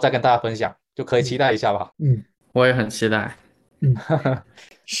进度之后再跟大家分享，就可以期待一下吧。嗯我也很期待。嗯，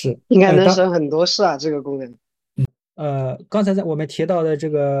是。应该能省很多事啊，这个功能。刚才我们提到的这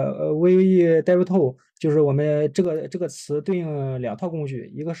个VUE DevTool，就是我们这个词对应两套工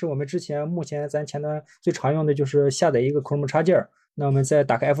具，一个是我们目前咱前端最常用的就是下载一个 Chrome 插件，那我们在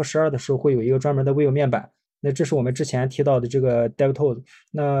打开 F12的时候会有一个专门的 Vue 面板，那这是我们之前提到的这个 DevTool。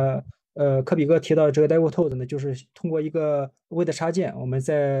那科比哥提到的这个 DevTool 呢，就是通过一个 Vite 插件，我们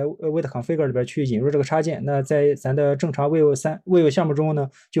在Vite configure 里边去引入这个插件。那在咱的正常 Vue 项目中呢，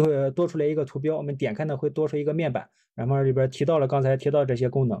就会多出来一个图标，我们点开呢会多出一个面板。然后里边刚才提到这些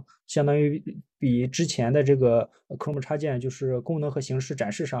功能，相当于比之前的这个 Chrome 插件就是功能和形式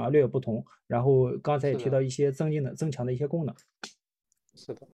展示上略有不同。然后刚才也提到一些增强的一些功能。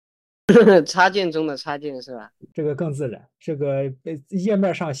是的。插件中的插件是吧？这个更自然，这个页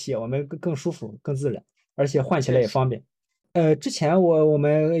面上写我们更舒服、更自然，而且换起来确实。也方便。之前我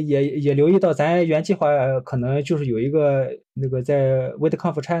们也留意到，咱原计划可能就是有一个那个在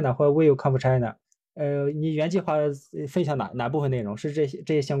WithConf China 或 WillConf China，你原计划分享哪部分内容？是这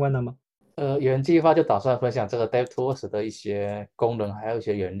些相关的吗？原计划就打算分享这个 DevTools 的一些功能，还有一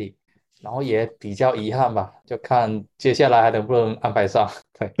些原理，然后也比较遗憾吧，就看接下来还能不能安排上。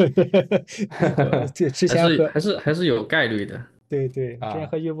对，这之还是前和还是有概率的。对对，之前啊，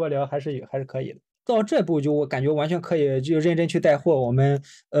和玉波聊还是可以的。到这步就我感觉完全可以就认真去带货。我们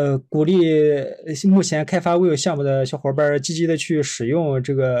鼓励目前开发 Will 项目的小伙伴积极的去使用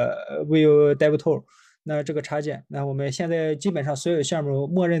这个Will DevTool。那这个插件，那我们现在基本上所有项目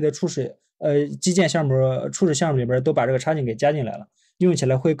默认的初始基建项目初始项目里边都把这个插件给加进来了，用起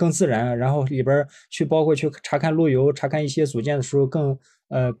来会更自然。然后里边包括去查看路由、查看一些组件的时候更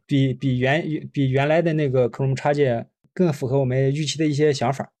比原来的那个 Chrome 插件更符合我们预期的一些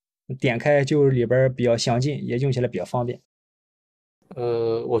想法。点开就里边比较详尽，也用起来比较方便。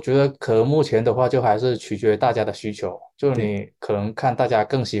我觉得可能目前的话，就还是取决于大家的需求。就对你可能看大家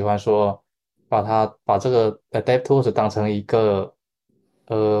更喜欢说，把这个DevTools 当成一个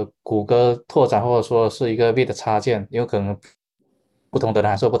谷歌拓展，或者说是一个 Vite 插件，因为可能不同的人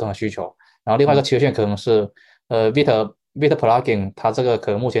还是有不同的需求。然后另外一个缺陷可能是，Vite Plugin 它这个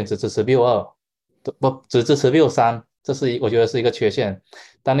可能目前只支持 Vue 2，不只支持 Vue 3，我觉得是一个缺陷。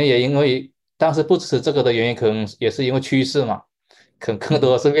当然也因为当时不支持这个的原因，可能也是因为趋势嘛。可更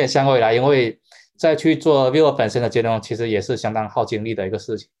多的是面向未来，因为再去做 Vue 本身的兼容，其实也是相当耗精力的一个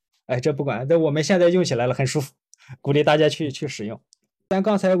事情。哎，这不管，但我们现在用起来了，很舒服，鼓励大家去使用。咱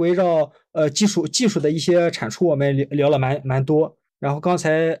刚才围绕技术的一些产出，我们聊了蛮多。然后刚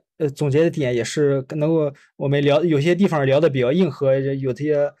才总结的点也是能够我们有些地方聊的比较硬核，有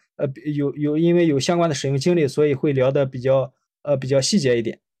些因为有相关的使用经历，所以会聊的比较细节一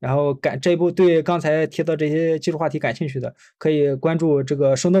点。然后这一步对刚才提到这些技术话题感兴趣的，可以关注这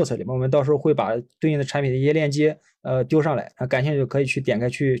个 show notes 里面，我们到时候会把对应的产品的一些链接丢上来，感兴趣可以去点开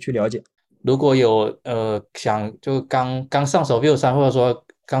去了解。如果有想就刚上手 Vue 3，或者说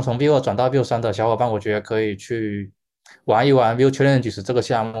刚从 Vue 2转到 Vue 3的小伙伴，我觉得可以去玩一玩 Vue Challenges 这个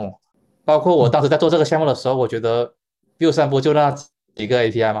项目。包括我当时在做这个项目的时候，我觉得 Vue 3不就那几个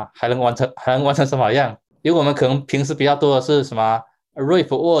API 吗？还能完成什么样？因为我们可能平时比较多的是什么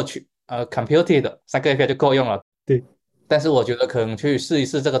Riff、Watch、Computed 3个 API 就够用了。对，但是我觉得可能去试一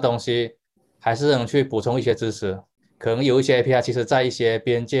试这个东西，还是能去补充一些知识。可能有一些 API，其实在一些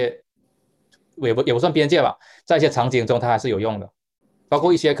边界，也不算边界吧，在一些场景中它还是有用的。包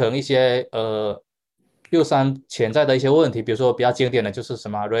括可能一些六三潜在的一些问题，比如说比较经典的就是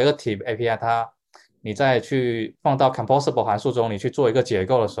什么 relative API，你再去放到 composable 函数中，你去做一个结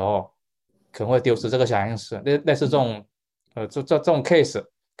构的时候，可能会丢失这个响应式。类似这种这种 case，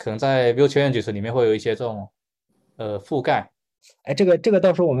可能在 Vue Challenges 里面会有一些这种覆盖。哎，这个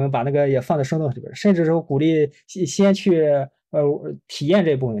到时候我们把那个也放在生动里边，甚至是鼓励先去体验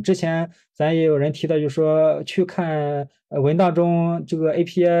这部分。之前咱也有人提到，就是说去看文档中这个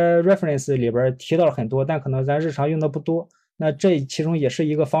API reference 里边提到了很多，但可能咱日常用的不多。那这其中也是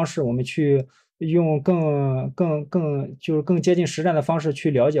一个方式，我们去用就是更接近实战的方式去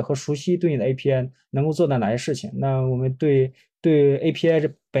了解和熟悉对应的 API 能够做到哪些事情。那我们对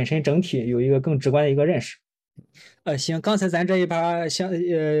API 本身整体有一个更直观的一个认识。行，刚才咱这一趴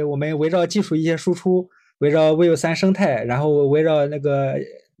我们围绕技术一些输出，围绕 Vue 3生态，然后围绕那个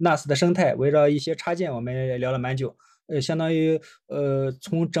NAS 的生态，围绕一些插件，我们也聊了蛮久。相当于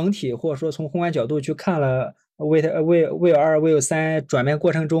从整体或者说从宏观角度去看了 Vue 2、Vue 3转变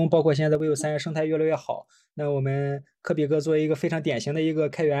过程中，包括现在 Vue 3生态越来越好。那我们科比哥作为一个非常典型的一个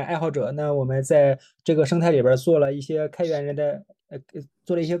开源爱好者，那我们在这个生态里边做了一些开源人的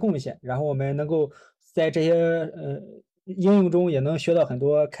做了一些贡献，然后我们能够在这些应用中也能学到很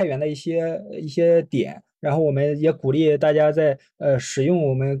多开源的一些点，然后我们也鼓励大家在使用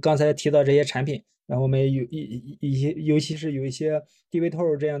我们刚才提到这些产品，然后我们一些尤其是有一些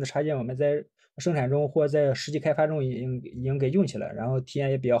DVTOL 这样的插件，我们在生产中或在实际开发中已经给用起来，然后体验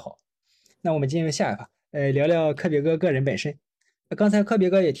也比较好。那我们进入下一趴，聊聊科比哥个人本身。刚才科比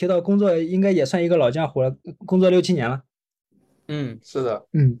哥也提到工作应该也算一个老江湖了，工作6、7年了。嗯，是的。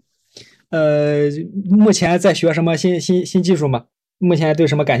嗯，目前在学什么新技术吗？目前对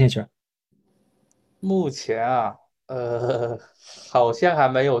什么感兴趣？目前啊，好像还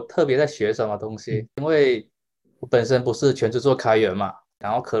没有特别在学什么东西，因为我本身不是全职做开源嘛，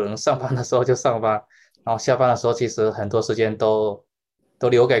然后可能上班的时候就上班，然后下班的时候其实很多时间都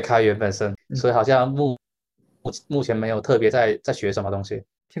留给开源本身，嗯所以好像目前没有特别在学什么东西。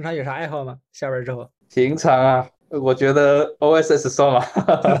平常有啥爱好吗？下班之后？平常啊，我觉得 OSS 算吗？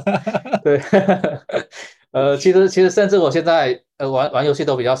对，其实甚至我现在玩游戏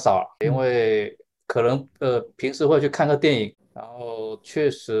都比较少了，因为可能平时会去看个电影，然后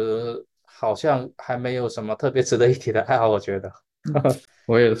确实好像还没有什么特别值得一提的爱好，我觉得。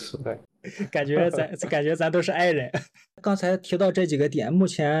我也是。对，感觉咱都是 i 人。刚才提到这几个点，目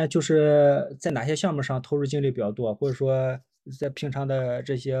前就是在哪些项目上投入精力比较多，或者说在平常的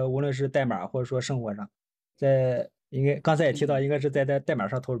这些，无论是代码或者说生活上，应该刚才也提到，应该是在代码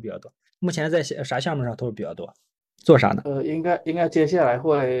上投入比较多。目前在啥项目上投入比较多？做啥呢？应该接下来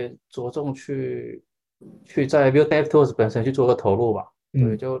会着重去在 Vue DevTools 本身去做个投入吧。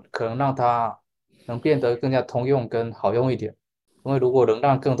对，就可能让它能变得更加通用跟好用一点。因为如果能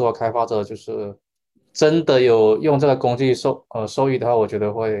让更多的开发者就是真的有用这个工具收益的话，我觉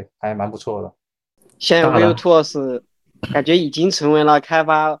得会还蛮不错的。现在 大 Vue 的 Tools 感觉已经成为了开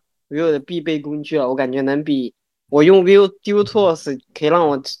发 Vue 的必备工具了，我感觉能比我用 Vue Tools 可以让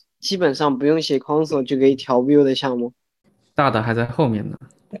我基本上不用写 console 就可以调 Vue 的项目。大的还在后面呢。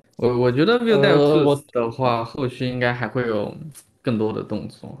我觉得 Vue Dev 我 Tools 的话，后续应该还会有更多的动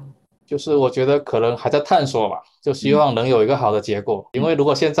作。就是我觉得可能还在探索吧，就希望能有一个好的结果。因为如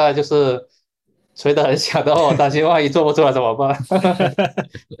果现在就是吹得很响的话，我担心万一做不出来怎么办？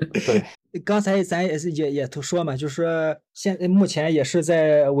对。刚才咱也都说嘛，就是说目前也是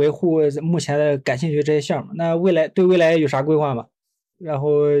在维护目前的感兴趣这些项目。那未来有啥规划吗？然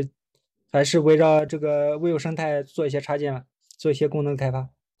后还是围绕这个微友生态做一些插件吗？做一些功能开发？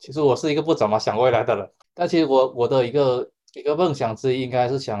其实我是一个不怎么想未来的人，但其实我的一个梦想之一，应该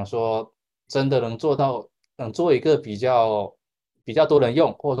是想说，真的能做到，能做一个比较多人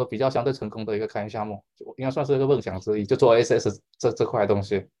用，或者说比较相对成功的一个开源项目，就应该算是一个梦想之一，就做 SS 这块东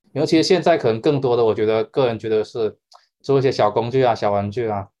西。因为其实现在可能更多的，我觉得个人觉得是做一些小工具啊、小玩具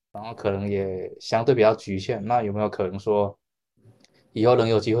啊，然后可能也相对比较局限。那有没有可能说，以后能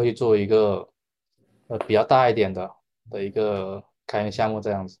有机会去做一个比较大一点的一个开源项目这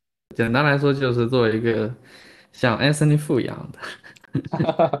样子？简单来说，就是做一个像 Anthony Fu 一样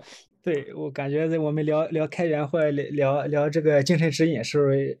的。对，我感觉在我们聊开源或者聊这个精神指引，是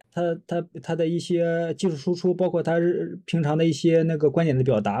不是他的一些技术输出，包括他平常的一些那个观点的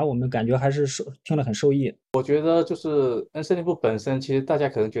表达，我们感觉还是听了很受益。我觉得就是 N3 本身，其实大家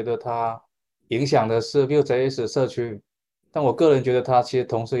可能觉得它影响的是 Vue.js 社区，但我个人觉得它其实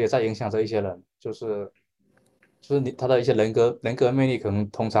同时也在影响着一些人，就是他的一些人格魅力，可能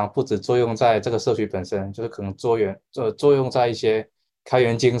通常不止作用在这个社区本身，就是可能作用在一些开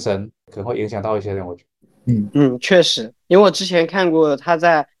源精神，可能会影响到一些人。我觉得，嗯，确实，因为我之前看过他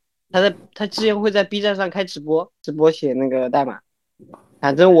之前会在 B 站上开直播写那个代码，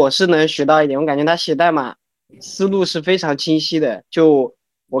反正我是能学到一点，我感觉他写代码思路是非常清晰的，就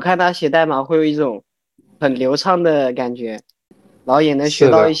我看他写代码会有一种很流畅的感觉，然后也能学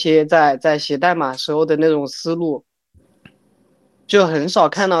是的，到一些在写代码时候的那种思路，就很少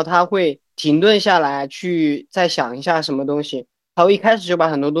看到他会停顿下来去再想一下什么东西，他会一开始就把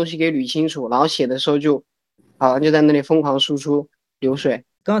很多东西给捋清楚，然后写的时候就好像就在那里疯狂输出流水。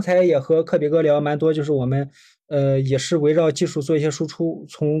刚才也和科比哥聊蛮多，就是我们也是围绕技术做一些输出。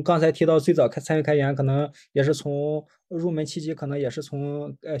从刚才提到最早参与开源，可能也是从入门契机，可能也是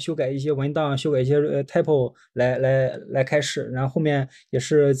从修改一些文档、修改一些typo 来开始，然后后面也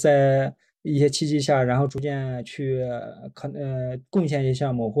是在一些契机下，然后逐渐去贡献一些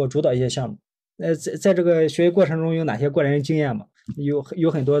项目或主导一些项目。在这个学习过程中有哪些过人经验吗？有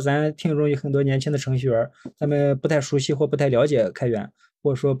很多咱听众中有很多年轻的程序员，他们不太熟悉或不太了解开源。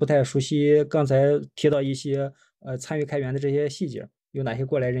或者说不太熟悉刚才提到一些参与开源的这些细节，有哪些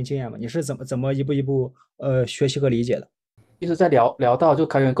过来人经验吗？你是怎么一步一步学习和理解的？其实，在聊到就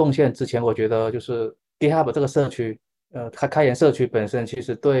开源贡献之前，我觉得就是 GitHub 这个社区，开源社区本身其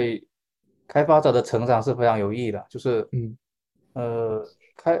实对开发者的成长是非常有益的。就是嗯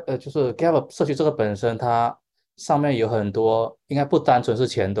呃就是 GitHub 社区这个本身，它上面有很多，应该不单纯是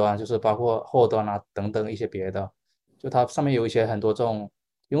前端，就是包括后端啊等等一些别的，就它上面有一些很多这种，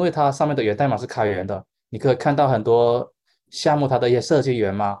因为它上面的源代码是开源的，你可以看到很多项目它的一些设计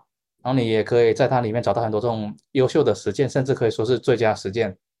源码。然后你也可以在它里面找到很多这种优秀的实践，甚至可以说是最佳实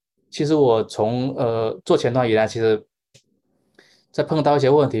践。其实我从做前端以来，其实在碰到一些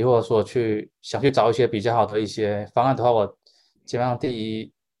问题，或者说想去找一些比较好的一些方案的话，我基本上第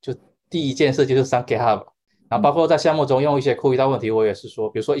一件事就是上 GitHub，然后包括在项目中用一些库遇到问题，我也是说，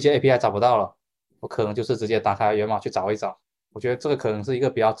比如说一些 API 找不到了，我可能就是直接打开源码去找一找。我觉得这个可能是一个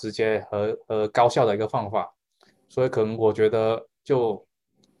比较直接和高效的一个方法，所以可能我觉得就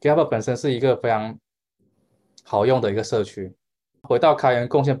GitHub 本身是一个非常好用的一个社区。回到开源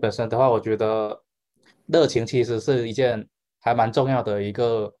贡献本身的话，我觉得热情其实是一件还蛮重要的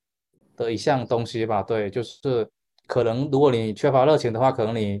一项东西吧。对，就是可能如果你缺乏热情的话，可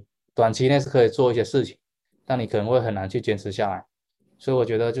能你短期内是可以做一些事情，但你可能会很难去坚持下来。所以我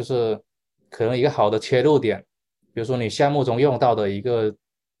觉得就是可能一个好的切入点，比如说你项目中用到的一个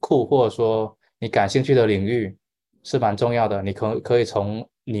库，或者说你感兴趣的领域是蛮重要的，你可以从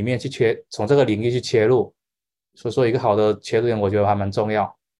里面从这个领域去切入。所以说一个好的切入点，我觉得还蛮重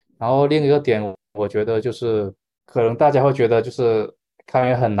要。然后另一个点，我觉得就是可能大家会觉得就是开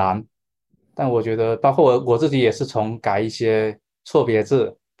源很难，但我觉得包括我自己也是从改一些错别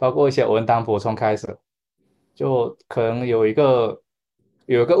字，包括一些文档补充开始，就可能有一个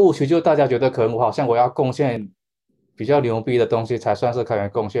误区，就大家觉得可能我要贡献比较牛逼的东西才算是开源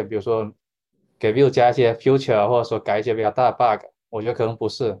贡献，比如说给 view 加一些 future，或者说改一些比较大的 bug，我觉得可能不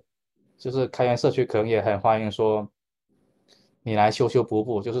是，就是开源社区可能也很欢迎说你来修修补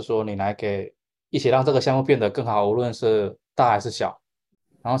补，就是说你来一起让这个项目变得更好，无论是大还是小。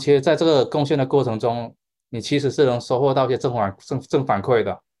然后其实在这个贡献的过程中，你其实是能收获到一些正反馈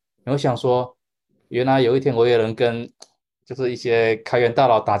的。你会想说，原来有一天我也能跟就是一些开源大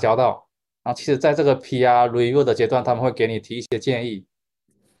佬打交道。然后其实在这个 PR review 的阶段，他们会给你提一些建议。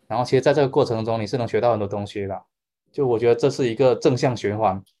然后其实在这个过程中，你是能学到很多东西的。就我觉得这是一个正向循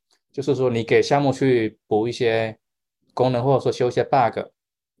环，就是说你给项目去补一些功能，或者说修一些 bug，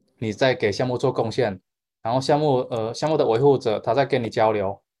你再给项目做贡献，然后项目的维护者他在跟你交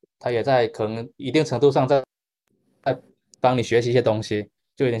流，他也在可能一定程度上在帮你学习一些东西，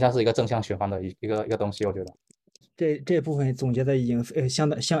就有点像是一个正向循环的一个东西，我觉得。这部分总结的已经相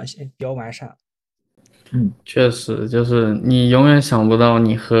当比较完善。确实，就是你永远想不到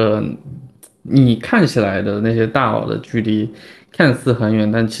你和你看起来的那些大佬的距离看似很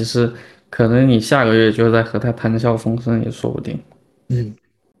远，但其实可能你下个月就在和他谈笑风生也说不定。嗯，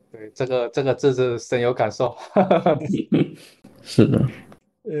对，这个字是深有感受。是的，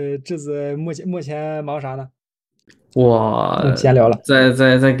智子目前忙啥呢？我闲聊了。在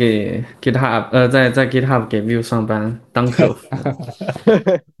给 GitHub 在 GitHub 给 Vue 上班当客服，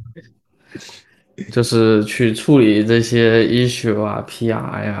就是去处理这些 issue 啊、PR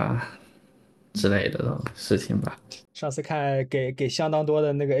呀之类的事情吧。上次看给相当多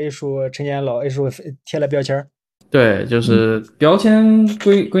的那个 A 数陈年老 A 数贴了标签儿。对，就是标签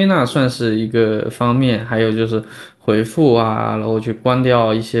归纳算是一个方面，还有就是回复啊，然后去关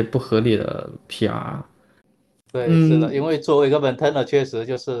掉一些不合理的 PR。对，是的，因为作为一个 maintainer，确实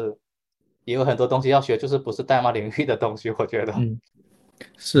就是也有很多东西要学，就是不是代码领域的东西，我觉得。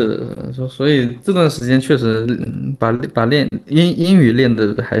是的，所以这段时间确实把练英语练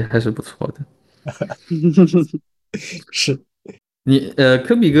的还是不错的。是。你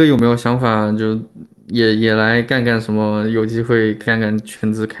科比哥有没有想法就也来干干什么？有机会干干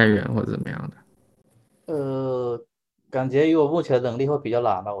全职开源或者怎么样的？感觉以我目前的能力会比较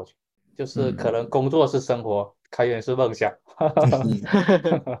懒吧，我觉得就是可能工作是生活，开源是梦想。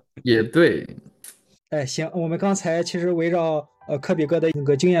也对，哎，行，我们刚才其实围绕科比哥的那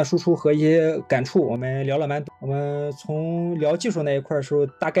个经验输出和一些感触，我们聊了蛮多。我们从聊技术那一块的时候，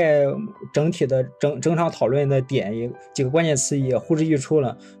大概整体的整场讨论的点也几个关键词也呼之欲出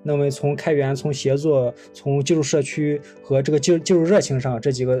了。那么从开源、从协作、从技术社区和这个技术热情上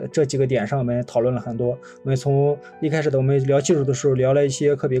这几个点上，我们讨论了很多。我们从一开始的我们聊技术的时候，聊了一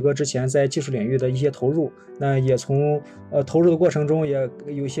些科比哥之前在技术领域的一些投入，那也从投入的过程中也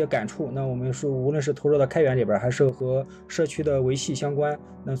有一些感触。那我们说，无论是投入到开源里边，还是和社区的维系相关，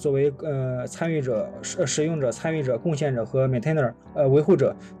那作为参与者、使用者、参与者、贡献者和 maintainer 维护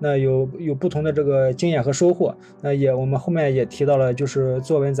者，那有不同的这个经验和收获。那我们后面也提到了，就是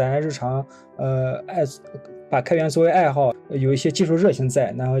作为咱日常把开源作为爱好，有一些技术热情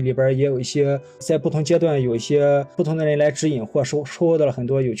在，然后里边也有一些在不同阶段有一些不同的人来指引，或收获到了很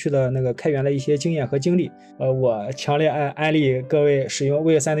多有趣的那个开源的一些经验和经历。我强烈安利各位使用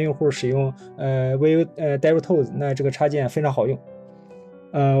Vue3的用户使用Vue DevTools， 那这个插件非常好用。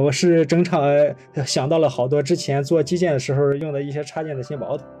我是整场想到了好多之前做基建的时候用的一些插件的新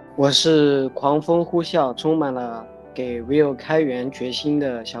宝。我是狂风呼啸，充满了给 Vue 开源决心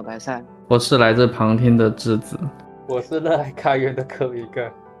的小白菜。我是来自旁听的智子。我是热爱开源的科比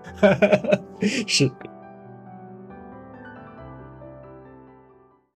哥。是。